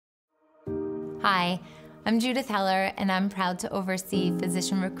Hi, I'm Judith Heller, and I'm proud to oversee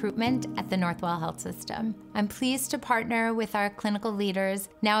physician recruitment at the Northwell Health System. I'm pleased to partner with our clinical leaders.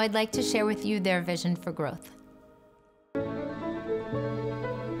 Now I'd like to share with you their vision for growth.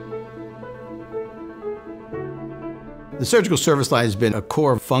 The surgical service line has been a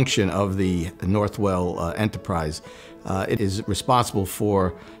core function of the Northwell enterprise. It is responsible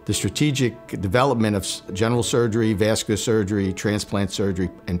for the strategic development of general surgery, vascular surgery, transplant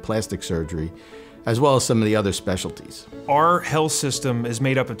surgery, and plastic surgery, as well as some of the other specialties. Our health system is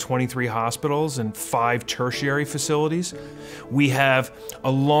made up of 23 hospitals and 5 tertiary facilities. We have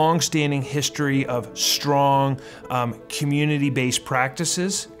a long-standing history of strong community-based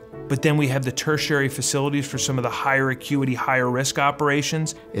practices. But then we have the tertiary facilities for some of the higher acuity, higher risk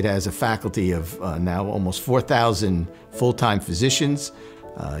operations. It has a faculty of now almost 4,000 full-time physicians.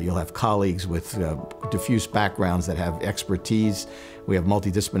 You'll have colleagues with diffuse backgrounds that have expertise. We have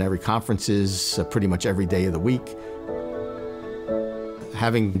multidisciplinary conferences pretty much every day of the week.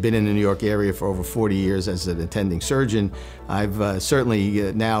 Having been in the New York area for over 40 years as an attending surgeon, I've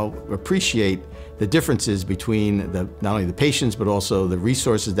certainly now appreciate the differences between not only the patients, but also the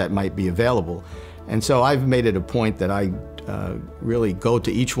resources that might be available. And so I've made it a point that I really go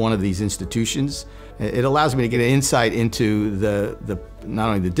to each one of these institutions. It allows me to get an insight into not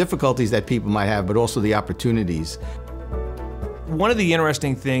only the difficulties that people might have, but also the opportunities. One of the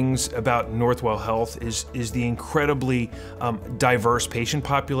interesting things about Northwell Health is the incredibly diverse patient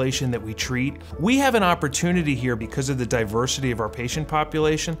population that we treat. We have an opportunity here, because of the diversity of our patient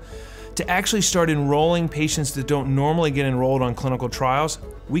population, to actually start enrolling patients that don't normally get enrolled on clinical trials.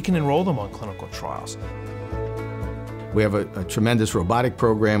 We can enroll them on clinical trials. We have a tremendous robotic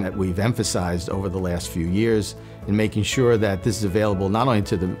program that we've emphasized over the last few years in making sure that this is available not only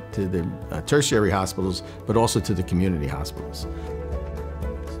to the tertiary hospitals, but also to the community hospitals.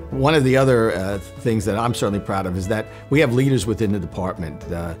 One of the other things that I'm certainly proud of is that we have leaders within the department.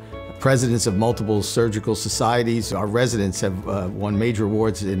 Presidents of multiple surgical societies. Our residents have won major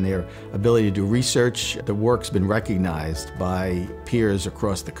awards in their ability to do research. The work's been recognized by peers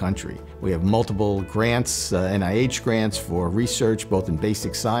across the country. We have multiple grants, NIH grants for research, both in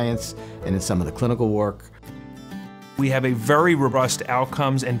basic science and in some of the clinical work. We have a very robust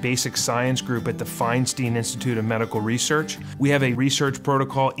outcomes and basic science group at the Feinstein Institute of Medical Research. We have a research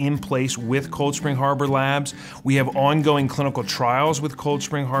protocol in place with Cold Spring Harbor Labs. We have ongoing clinical trials with Cold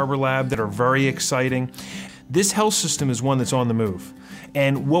Spring Harbor Lab that are very exciting. This health system is one that's on the move,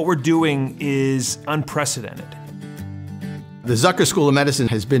 and what we're doing is unprecedented. The Zucker School of Medicine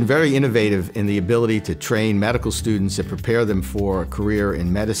has been very innovative in the ability to train medical students and prepare them for a career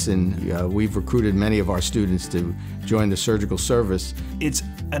in medicine. We've recruited many of our students to join the surgical service. It's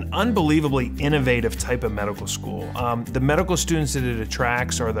an unbelievably innovative type of medical school. The medical students that it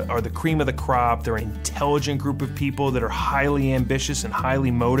attracts are the cream of the crop. They're an intelligent group of people that are highly ambitious and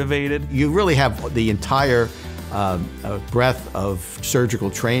highly motivated. You really have the entire breadth of surgical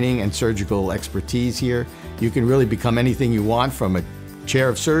training and surgical expertise here. You can really become anything you want, from a chair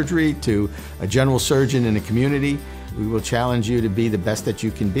of surgery to a general surgeon in the community. We will challenge you to be the best that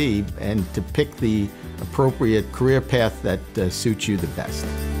you can be and to pick the appropriate career path that suits you the best.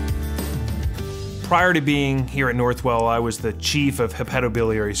 Prior to being here at Northwell, I was the chief of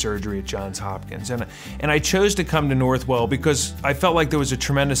hepatobiliary surgery at Johns Hopkins. And I chose to come to Northwell because I felt like there was a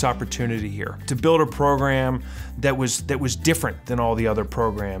tremendous opportunity here to build a program that was different than all the other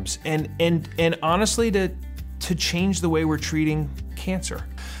programs. And honestly, to change the way we're treating cancer.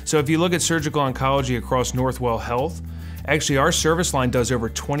 So if you look at surgical oncology across Northwell Health, actually our service line does over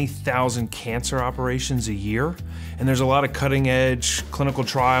 20,000 cancer operations a year, and there's a lot of cutting edge clinical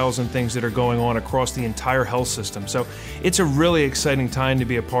trials and things that are going on across the entire health system. So it's a really exciting time to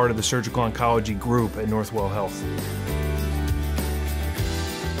be a part of the surgical oncology group at Northwell Health.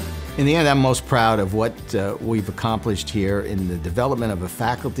 In the end, I'm most proud of what we've accomplished here in the development of a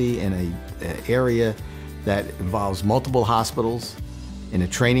faculty in an area that involves multiple hospitals, in a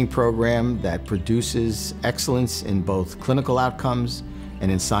training program that produces excellence in both clinical outcomes and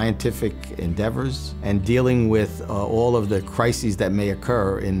in scientific endeavors, and dealing with all of the crises that may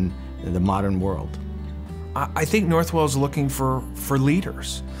occur in the modern world. I think Northwell is looking for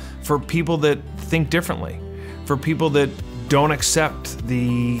leaders, for people that think differently, for people that don't accept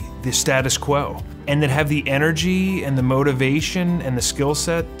the status quo, and that have the energy and the motivation and the skill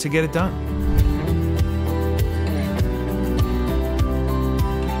set to get it done.